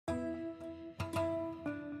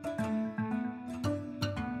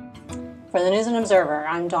For the News and Observer,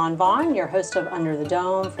 I'm Dawn Vaughan, your host of Under the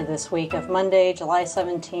Dome for this week of Monday, July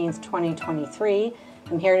 17th, 2023.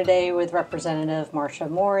 I'm here today with Representative Marcia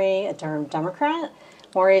Morey, a Durham Democrat.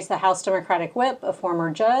 Morey is the House Democratic Whip, a former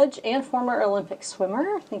judge, and former Olympic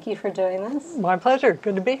swimmer. Thank you for doing this. My pleasure.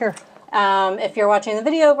 Good to be here. If you're watching the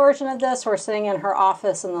video version of this, we're sitting in her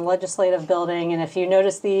office in the legislative building, and if you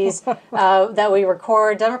notice these that we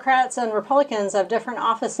record, Democrats and Republicans have different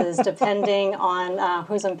offices depending on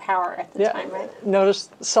who's in power at the time, right? Notice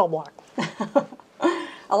the cell block.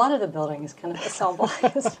 A lot of the building is kind of a cell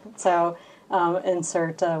block, so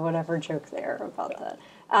insert whatever joke there about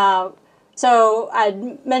that. So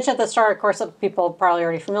I mentioned at the start, of course, that people are probably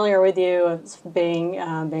already familiar with you as being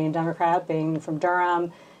a Democrat, being from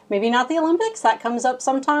Durham. Maybe not the Olympics, that comes up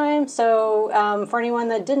sometime. So for anyone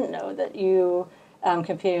that didn't know that you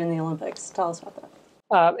competed in the Olympics, tell us about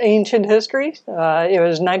that. Ancient history. It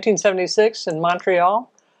was 1976 in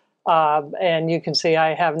Montreal. And you can see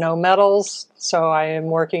I have no medals, so I am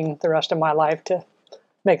working the rest of my life to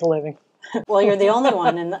make a living. Well, you're the only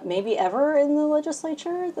one, and maybe ever in the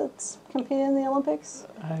legislature that's competed in the Olympics?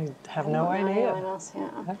 I have no idea. Anyone else, yeah.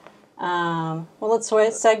 Okay. Well, let's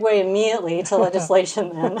segue immediately to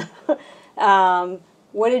legislation then.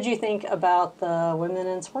 What did you think about the Women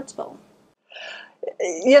in Sports Bill?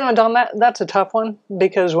 You know, Dawn, that's a tough one,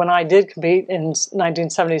 because when I did compete in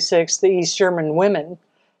 1976, the East German women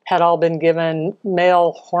had all been given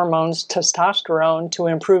male hormones, testosterone, to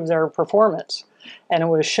improve their performance. And it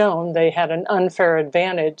was shown they had an unfair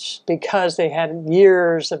advantage because they had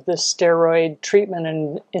years of this steroid treatment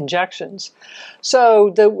and injections.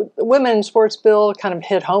 So the Women's Sports Bill kind of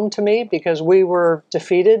hit home to me because we were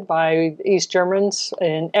defeated by East Germans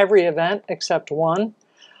in every event except one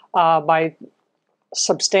by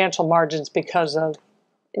substantial margins because of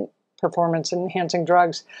performance-enhancing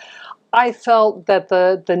drugs. I felt that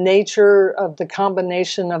the nature of the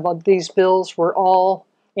combination of these bills were all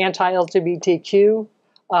anti-LGBTQ.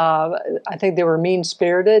 I think they were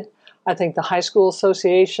mean-spirited. I think the High School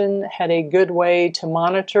Association had a good way to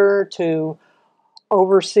monitor, to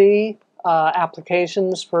oversee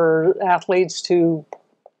applications for athletes to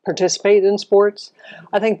participate in sports.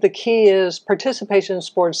 I think the key is participation in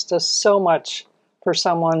sports does so much for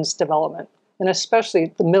someone's development, and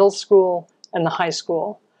especially the middle school and the high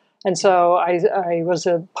school. And so I was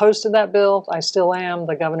opposed to that bill. I still am.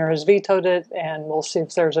 The governor has vetoed it, and we'll see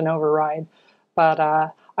if there's an override. But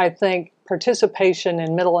I think participation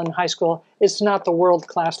in middle and high school, it's not the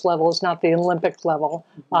world-class level. It's not the Olympic level.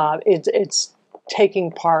 It's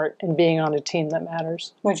taking part and being on a team that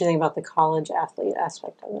matters. What do you think about the college athlete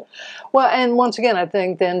aspect of it? Well, and once again, I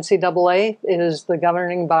think the NCAA is the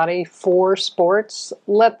governing body for sports.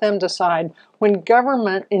 Let them decide. When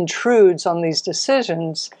government intrudes on these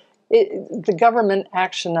decisions, the government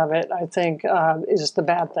action of it, I think, is the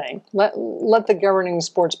bad thing. Let the governing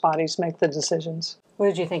sports bodies make the decisions. What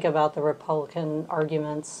did you think about the Republican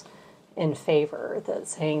arguments in favor, that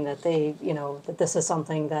saying that they, that this is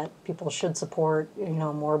something that people should support,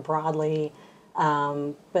 more broadly?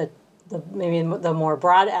 But maybe the more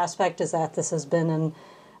broad aspect is that this has been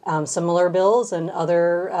in similar bills in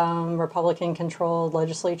other Republican-controlled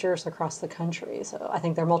legislatures across the country. So I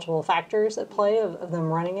think there are multiple factors at play of them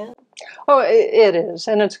running it. Oh, it is,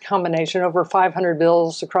 and it's a combination. Over 500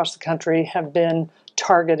 bills across the country have been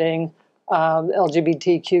targeting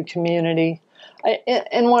LGBTQ community.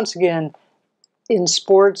 And once again, in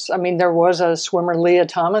sports, I mean, there was a swimmer, Leah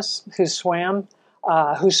Thomas, who swam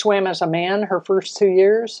as a man her first 2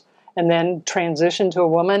 years, and then transitioned to a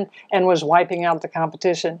woman and was wiping out the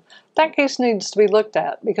competition. That case needs to be looked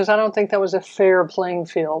at, because I don't think that was a fair playing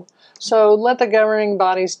field. So let the governing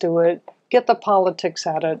bodies do it, get the politics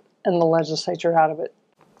at it, and the legislature out of it.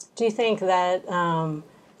 Do you think that,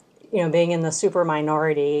 being in the super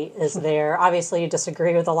minority, is there, obviously you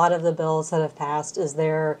disagree with a lot of the bills that have passed, is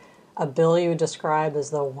there a bill you would describe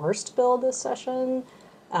as the worst bill this session?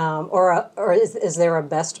 Or is there a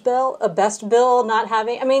best bill? A best bill not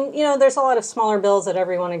having, there's a lot of smaller bills that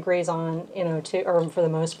everyone agrees on, or for the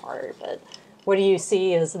most part, but what do you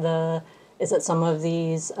see as is it some of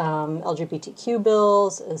these LGBTQ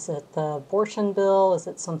bills? Is it the abortion bill? Is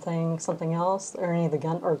it something else? Or any of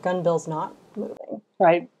the gun bills not moving?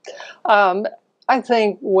 Right. I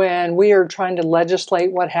think when we are trying to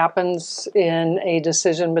legislate what happens in a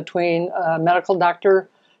decision between a medical doctor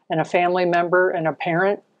and a family member and a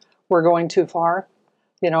parent, we're going too far.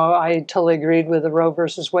 I totally agreed with the Roe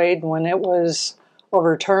versus Wade. When it was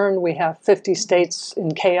overturned, we have 50 states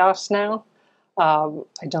in chaos now.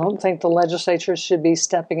 I don't think the legislature should be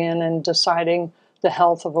stepping in and deciding the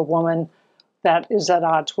health of a woman that is at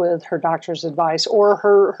odds with her doctor's advice or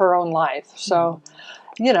her own life. So,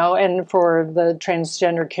 you know, and for the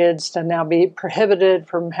transgender kids to now be prohibited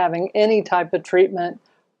from having any type of treatment,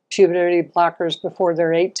 puberty blockers before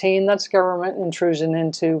they're 18, that's government intrusion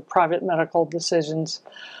into private medical decisions.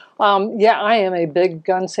 Yeah, I am a big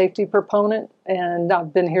gun safety proponent, and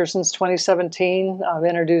I've been here since 2017. I've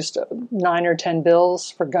introduced 9 or 10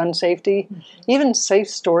 bills for gun safety, even safe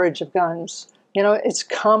storage of guns. You know, it's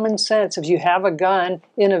common sense. If you have a gun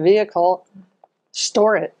in a vehicle,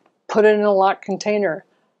 store it, put it in a locked container.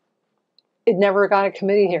 It never got a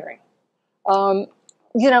committee hearing.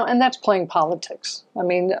 You know, and that's playing politics. I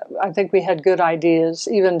mean, I think we had good ideas.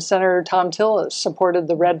 Even Senator Tom Tillis supported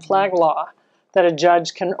the red flag law, that a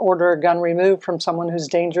judge can order a gun removed from someone who's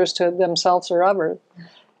dangerous to themselves or others.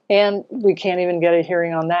 And we can't even get a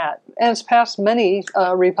hearing on that. And it's passed many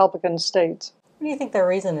Republican states. What do you think the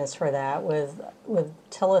reason is for that, with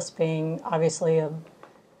Tillis being obviously a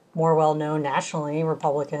more well-known nationally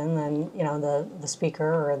Republican than, you know, the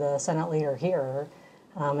Speaker or the Senate leader here,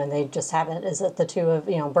 and they just haven't? Is it the two of,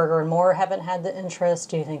 you know, Berger and Moore haven't had the interest?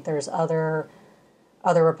 Do you think there's other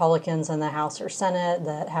Republicans in the House or Senate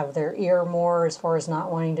that have their ear more as far as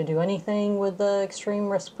not wanting to do anything with the extreme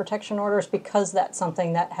risk protection orders, because that's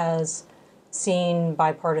something that has seen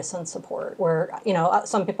bipartisan support, where, you know,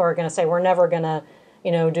 some people are going to say we're never going to,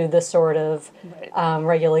 you know, do this sort of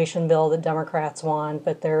regulation bill that Democrats want,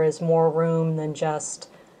 but there is more room than just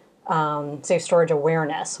safe storage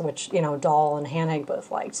awareness, which, you know, Dahl and Hanig both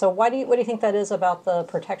liked. So what do you think that is about the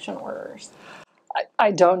protection orders?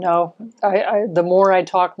 I don't know. The more I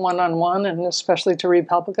talk one-on-one, and especially to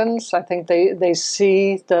Republicans, I think they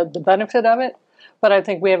see the benefit of it. But I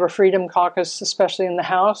think we have a Freedom Caucus, especially in the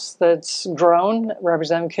House, that's grown.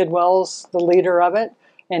 Representative Kidwell's the leader of it,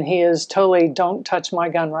 and he is totally don't touch my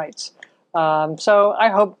gun rights. So I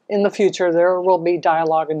hope in the future there will be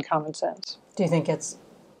dialogue and common sense. Do you think it's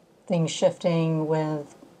things shifting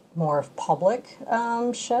with more public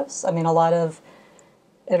shifts? I mean,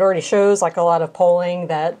 it already shows, like, a lot of polling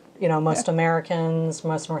that, you know, most Americans,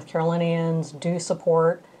 most North Carolinians do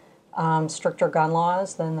support stricter gun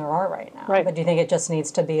laws than there are right now. Right. But do you think it just needs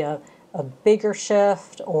to be a bigger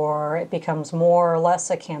shift, or it becomes more or less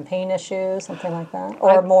a campaign issue, something like that?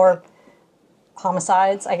 Or more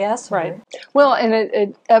homicides, I guess? Right. Well, and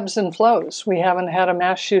it ebbs and flows. We haven't had a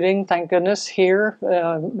mass shooting, thank goodness, here.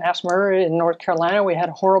 Mass murder in North Carolina. We had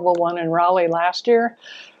a horrible one in Raleigh last year.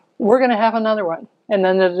 We're going to have another one. And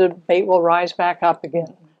then the debate will rise back up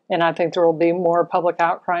again. And I think there will be more public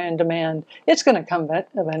outcry and demand. It's going to come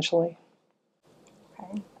eventually.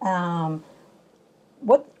 Okay.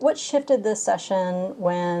 What shifted this session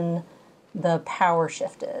when the power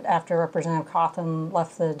shifted after Representative Cotham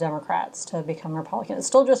left the Democrats to become Republican? It's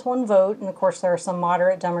still just one vote, and of course there are some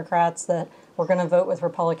moderate Democrats that were going to vote with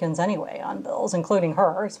Republicans anyway on bills, including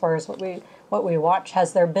her, as far as what we watch.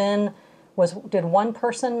 Has there been, did one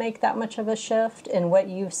person make that much of a shift in what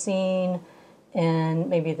you've seen, and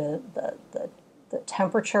maybe the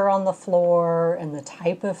temperature on the floor and the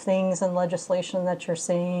type of things in legislation that you're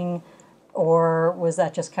seeing? Or was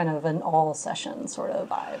that just kind of an all-session sort of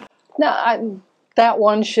vibe? No, that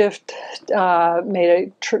one shift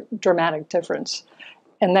made a dramatic difference.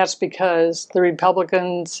 And that's because the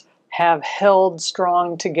Republicans have held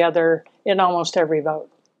strong together in almost every vote.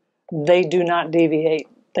 They do not deviate.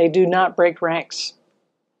 They do not break ranks.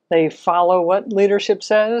 They follow what leadership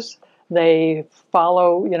says. They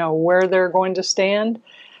follow, you know, where they're going to stand.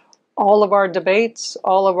 All of our debates,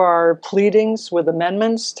 all of our pleadings with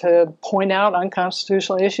amendments to point out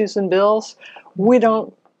unconstitutional issues in bills, we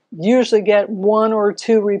don't usually get one or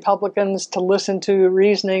two Republicans to listen to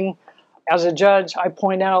reasoning. As a judge, I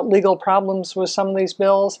point out legal problems with some of these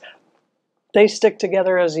bills. They stick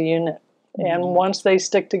together as a unit. And once they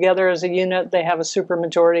stick together as a unit, they have a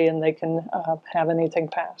supermajority and they can have anything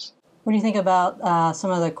pass. What do you think about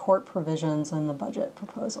some of the court provisions in the budget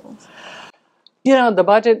proposals? You know, the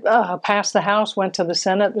budget passed the House, went to the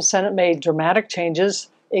Senate. The Senate made dramatic changes.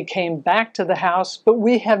 It came back to the House, but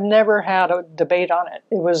we have never had a debate on it.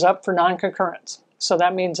 It was up for non-concurrence, so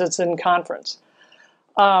that means it's in conference.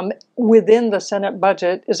 Within the Senate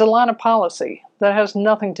budget is a lot of policy that has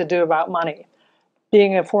nothing to do about money.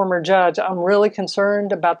 Being a former judge, I'm really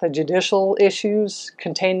concerned about the judicial issues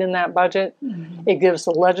contained in that budget. It gives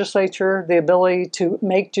the legislature the ability to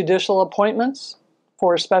make judicial appointments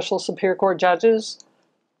for special Superior Court judges.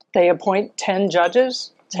 They appoint 10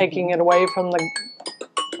 judges, taking it away from the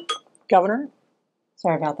governor.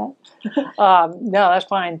 Sorry about that. No, that's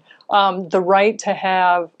fine. The right to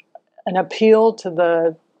have an appeal to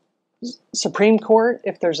the Supreme Court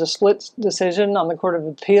if there's a split decision on the Court of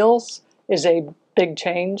Appeals is a big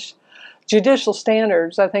change. Judicial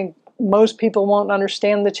standards, I think most people won't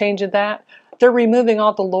understand the change of that. They're removing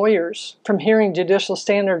all the lawyers from hearing judicial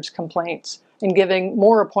standards complaints and giving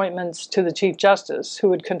more appointments to the Chief Justice, who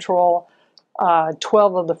would control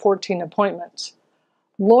 12 of the 14 appointments.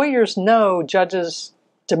 Lawyers know judges'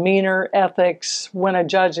 demeanor, ethics, when a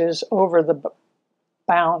judge is over the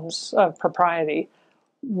bounds of propriety.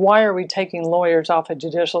 Why are we taking lawyers off of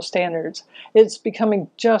judicial standards? It's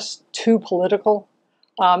becoming just too political.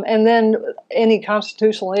 And then any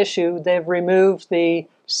constitutional issue, they've removed the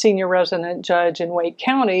senior resident judge in Wake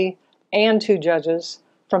County and 2 judges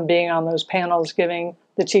from being on those panels, giving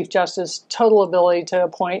the Chief Justice total ability to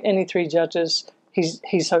appoint any 3 judges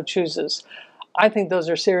he so chooses. I think those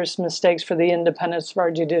are serious mistakes for the independence of our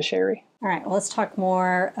judiciary. All right, well, let's talk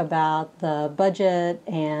more about the budget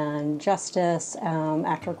and justice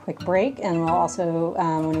after a quick break. And we'll also,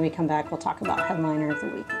 when we come back, we'll talk about Headliner of the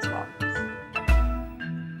Week as well.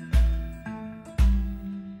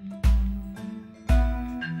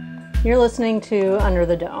 You're listening to Under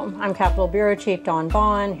the Dome. I'm Capitol Bureau Chief Dawn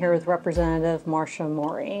Vaughan, here with Representative Marcia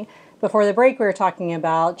Morey. Before the break, we were talking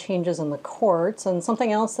about changes in the courts, and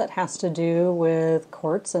something else that has to do with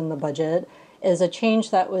courts and the budget is a change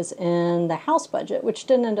that was in the House budget, which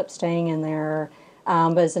didn't end up staying in there,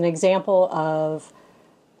 but is an example of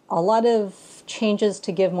a lot of changes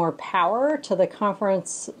to give more power to the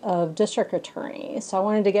Conference of District Attorneys. So I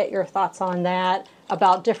wanted to get your thoughts on that,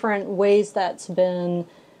 about different ways that's been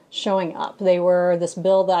showing up. This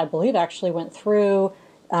bill that I believe actually went through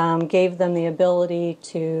gave them the ability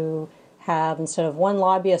to have, instead of 1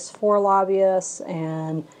 lobbyist, 4 lobbyists,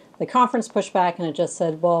 and the conference pushed back and it just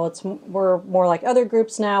said, well, we're more like other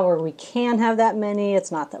groups now where we can have that many.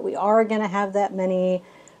 It's not that we are going to have that many,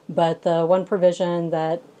 but the one provision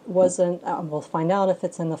that wasn't, we'll find out if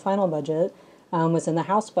it's in the final budget, was in the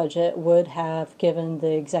House budget, would have given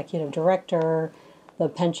the executive director the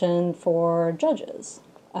pension for judges.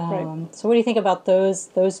 Right. So what do you think about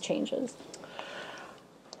those changes?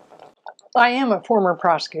 I am a former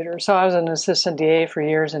prosecutor, so I was an assistant DA for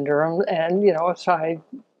years in Durham, and so I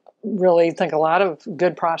really think a lot of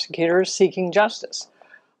good prosecutors seeking justice.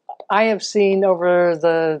 I have seen over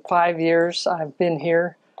the 5 years I've been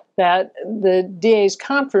here that the DA's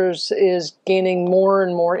conference is gaining more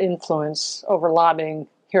and more influence over lobbying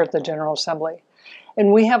here at the General Assembly.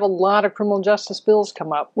 And we have a lot of criminal justice bills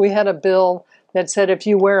come up. We had a bill that said if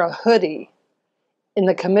you wear a hoodie in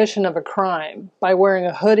the commission of a crime, by wearing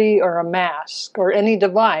a hoodie or a mask or any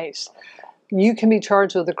device, you can be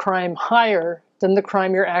charged with a crime higher than the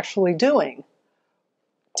crime you're actually doing.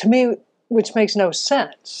 To me, which makes no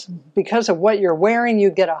sense. Because of what you're wearing, you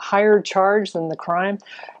get a higher charge than the crime.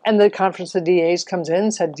 And the Conference of DAs comes in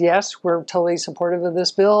and said, yes, we're totally supportive of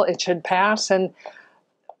this bill. It should pass. And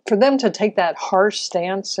for them to take that harsh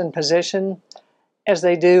stance and position, as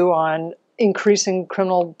they do on increasing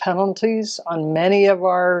criminal penalties on many of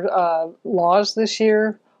our laws this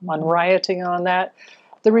year, on rioting, on that,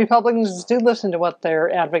 the Republicans do listen to what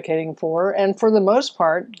they're advocating for, and for the most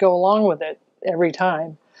part, go along with it every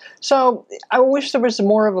time. So I wish there was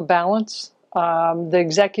more of a balance. The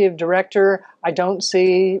executive director, I don't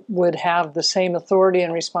see, would have the same authority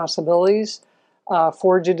and responsibilities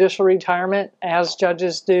for judicial retirement as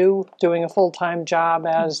judges do, doing a full-time job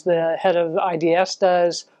as the head of IDS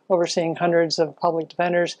does, overseeing hundreds of public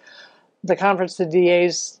defenders. The Conference of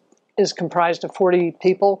DAs is comprised of 40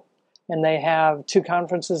 people, and they have 2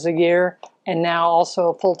 conferences a year, and now also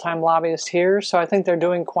a full-time lobbyist here. So I think they're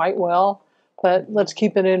doing quite well, but let's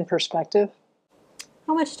keep it in perspective.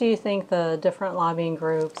 How much do you think the different lobbying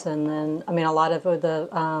groups, and then, I mean, a lot of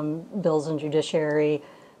the bills in judiciary,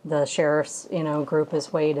 the sheriff's, group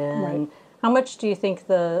has weighed in. Right. How much do you think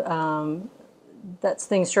that's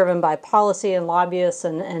things driven by policy and lobbyists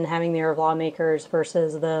and having the ear of lawmakers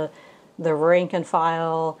versus the rank and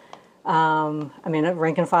file,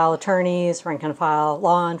 rank and file attorneys, rank and file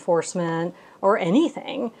law enforcement, or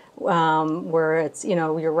anything where it's,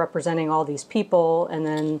 you're representing all these people, and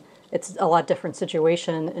then it's a lot different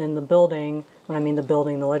situation in the building, when I mean the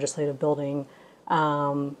building, the legislative building,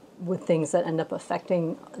 with things that end up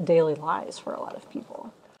affecting daily lives for a lot of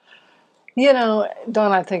people.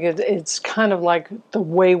 Dawn, I think it's kind of like the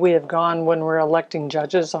way we have gone when we're electing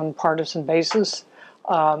judges on partisan basis.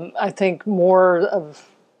 I think more of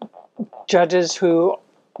judges who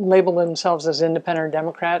label themselves as independent or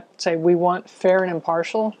Democrat say we want fair and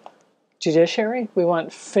impartial judiciary. We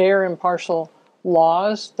want fair, impartial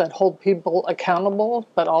laws that hold people accountable,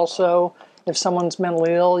 but also if someone's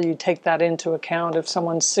mentally ill, you take that into account. If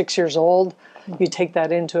someone's 6 years old, you take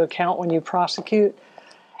that into account when you prosecute.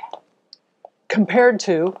 Compared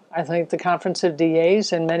to, I think, the Conference of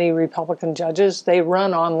DAs and many Republican judges, they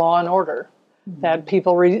run on law and order, that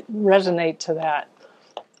people resonate to that.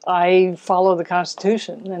 I follow the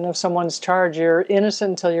Constitution, and if someone's charged, you're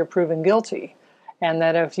innocent until you're proven guilty. And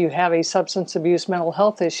that if you have a substance abuse mental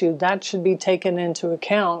health issue, that should be taken into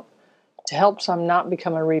account to help some not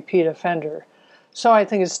become a repeat offender. So I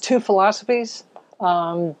think it's two philosophies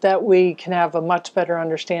that we can have a much better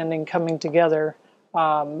understanding coming together.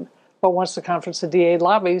 But once the Conference of DA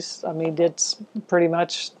lobbies, I mean, it's pretty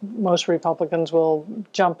much most Republicans will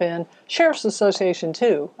jump in. Sheriff's Association,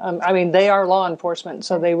 too. I mean, they are law enforcement,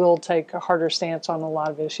 so they will take a harder stance on a lot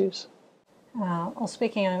of issues. Well,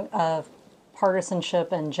 speaking of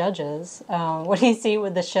partisanship and judges, what do you see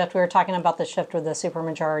with the shift? We were talking about the shift with the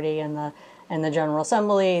supermajority in the General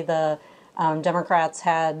Assembly. The Democrats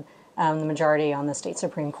had the majority on the state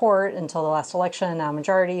Supreme Court until the last election. Now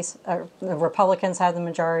the Republicans have the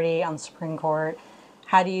majority on the Supreme Court.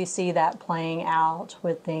 How do you see that playing out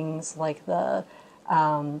with things like the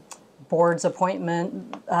board's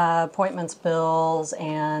appointments bills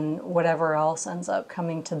and whatever else ends up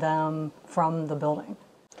coming to them from the building?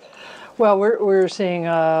 Well, we're seeing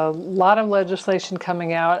a lot of legislation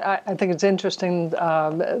coming out. I think it's interesting.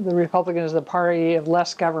 The Republicans are the party of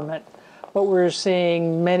less government. But we're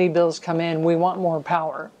seeing many bills come in. We want more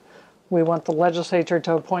power. We want the legislature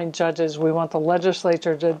to appoint judges. We want the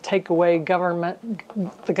legislature to take away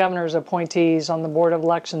the governor's appointees on the Board of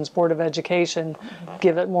Elections, Board of Education,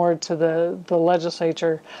 give it more to the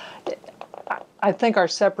legislature. I think our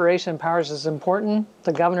separation of powers is important.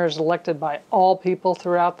 The governor is elected by all people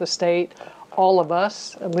throughout the state. All of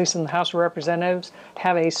us, at least in the House of Representatives,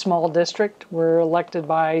 have a small district. We're elected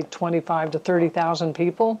by 25 to 30,000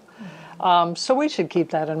 people. So we should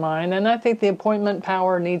keep that in mind. And I think the appointment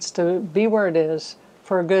power needs to be where it is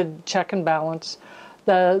for a good check and balance.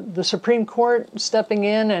 The Supreme Court stepping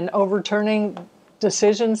in and overturning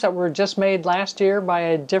decisions that were just made last year by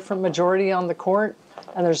a different majority on the court,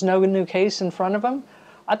 and there's no new case in front of them,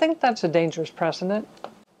 I think that's a dangerous precedent.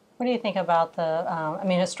 What do you think about I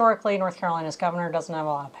mean, historically, North Carolina's governor doesn't have a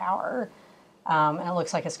lot of power. And it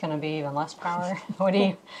looks like it's going to be even less power. What do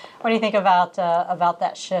you think about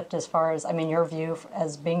that shift as far as, I mean, your view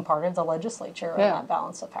as being part of the legislature and that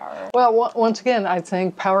balance of power? Well, once again, I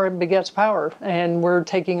think power begets power, and we're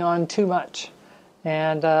taking on too much.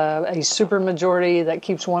 And a supermajority that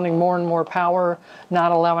keeps wanting more and more power,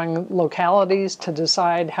 not allowing localities to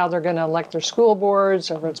decide how they're going to elect their school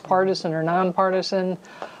boards, or if it's partisan or nonpartisan.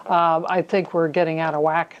 I think we're getting out of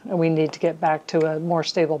whack, and we need to get back to a more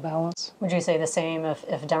stable balance. Would you say the same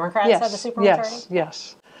if Democrats had the supermajority?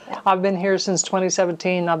 Yes. Yeah. I've been here since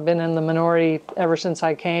 2017. I've been in the minority ever since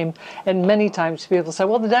I came. And many times people say,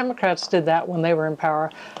 well, the Democrats did that when they were in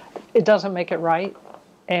power. It doesn't make it right.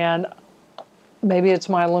 And maybe it's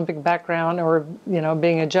my Olympic background or,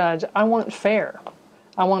 being a judge. I want fair.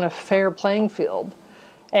 I want a fair playing field.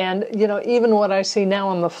 And, even what I see now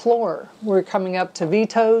on the floor, we're coming up to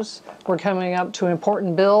vetoes, we're coming up to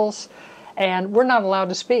important bills, and we're not allowed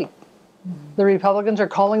to speak. The Republicans are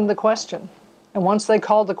calling the question. And once they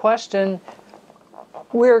call the question,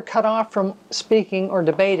 we're cut off from speaking or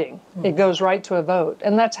debating. It goes right to a vote.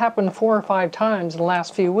 And that's happened 4 or 5 times in the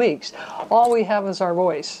last few weeks. All we have is our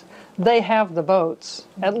voice. They have the votes.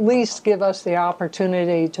 At least give us the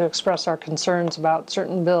opportunity to express our concerns about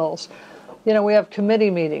certain bills. We have committee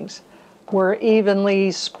meetings. We're evenly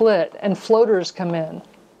split, and floaters come in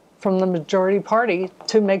from the majority party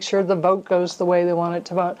to make sure the vote goes the way they want it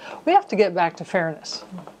to vote. We have to get back to fairness.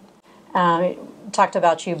 Talked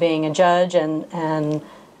about you being a judge, and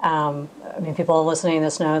I mean, people listening to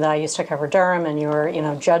this know that I used to cover Durham, and you were,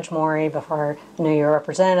 Judge Morey before I knew you were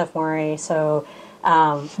Representative Morey. So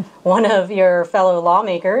one of your fellow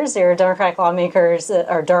lawmakers, your Democratic lawmakers,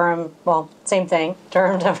 or Durham, well, same thing,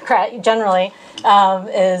 Durham Democrat generally,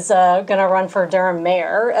 is going to run for Durham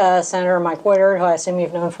mayor, Senator Mike Woodard, who I assume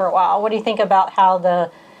you've known for a while. What do you think about how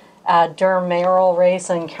the Durham mayoral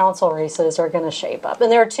race and council races are going to shape up?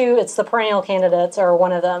 And there are two, it's the perennial candidates, or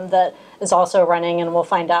one of them that is also running, and we'll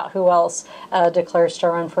find out who else declares to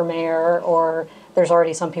run for mayor, or there's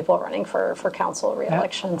already some people running for council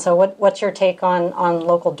re-election. So what's your take on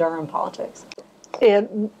local Durham politics?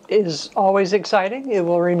 It is always exciting. It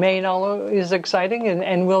will remain always exciting.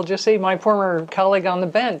 And we'll just see my former colleague on the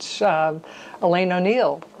bench, Elaine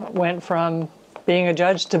O'Neill, went from being a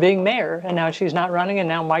judge to being mayor, and now she's not running, and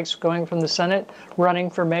now Mike's going from the Senate running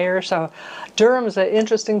for mayor. So Durham is an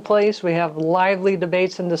interesting place. We have lively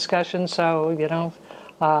debates and discussions. So,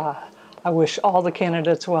 I wish all the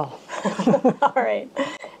candidates well. All right.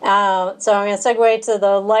 So I'm going to segue to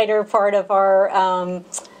the lighter part of our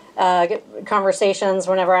conversations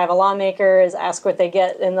whenever I have a lawmaker is ask what they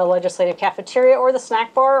get in the legislative cafeteria or the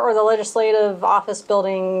snack bar or the legislative office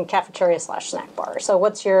building cafeteria / snack bar. So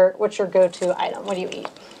what's your go-to item? What do you eat?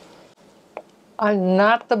 I'm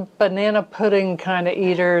not the banana pudding kind of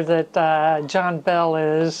eater that John Bell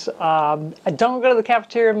is. I don't go to the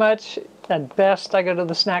cafeteria much. At best, I go to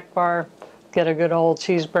the snack bar, get a good old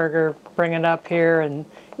cheeseburger, bring it up here, and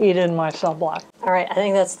eat in my cell block. All right, I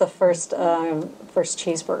think that's the first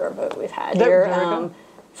cheeseburger vote we've had There here.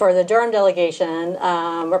 For the Durham delegation,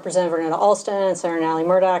 Representative Renata Alston and Senator Natalie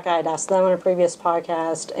Murdoch, I had asked them in a previous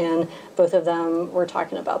podcast, and both of them were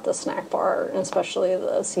talking about the snack bar, and especially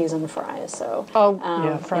the seasoned fries. So,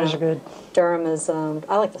 yeah, fries are good. Durham is,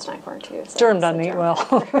 I like the snack bar too. So Durham doesn't eat well.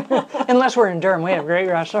 Unless we're in Durham, we have great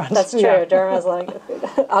restaurants. That's true. Yeah. Durham has a lot of good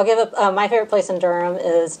food. I'll give up, my favorite place in Durham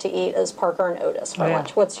is to eat is Parker and Otis for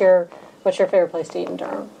lunch. What's your favorite place to eat in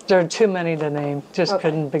Durham? There are too many to name. Just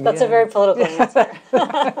couldn't begin. That's a very political answer.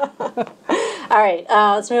 All right,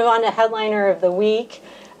 let's move on to headliner of the week.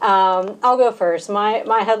 I'll go first.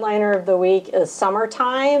 My headliner of the week is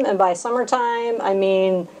summertime, and by summertime I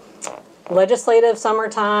mean legislative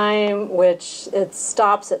summertime, which it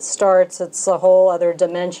stops, it starts, it's a whole other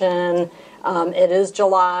dimension. It is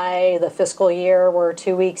July, the fiscal year, we're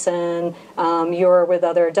 2 weeks in. You were with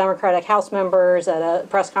other Democratic House members at a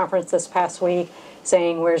press conference this past week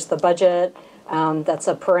saying, where's the budget? That's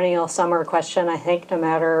a perennial summer question, I think, no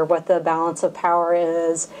matter what the balance of power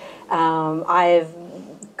is. I've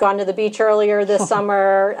gone to the beach earlier this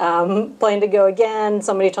summer, plan to go again.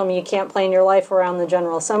 Somebody told me you can't plan your life around the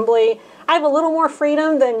General Assembly. I have a little more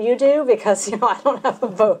freedom than you do because, I don't have a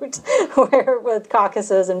vote with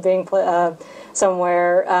caucuses and being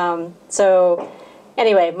somewhere. So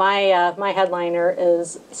anyway, my headliner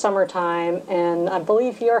is summertime, and I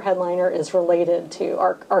believe your headliner is related to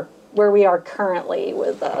our where we are currently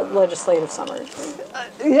with legislative summer.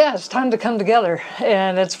 Yeah, it's time to come together.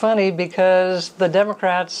 And it's funny because the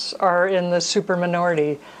Democrats are in the super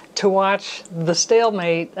minority. To watch the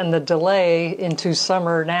stalemate and the delay into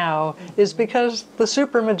summer now is because the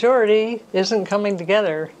supermajority isn't coming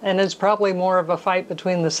together, and it's probably more of a fight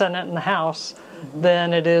between the Senate and the House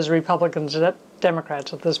than it is Republicans and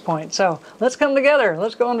Democrats at this point. So let's come together.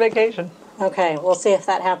 Let's go on vacation. Okay, we'll see if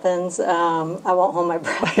that happens. I won't hold my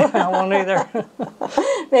breath. I won't either.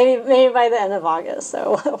 maybe by the end of August.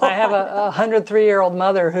 So I have a 103-year-old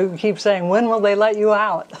mother who keeps saying, "When will they let you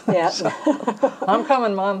out?" Yeah, So, I'm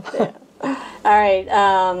coming, Mom. Yeah. All right,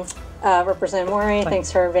 Representative Morey,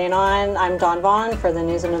 thanks for being on. I'm Dawn Vaughan for the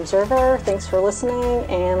News and Observer. Thanks for listening,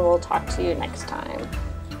 and we'll talk to you next time.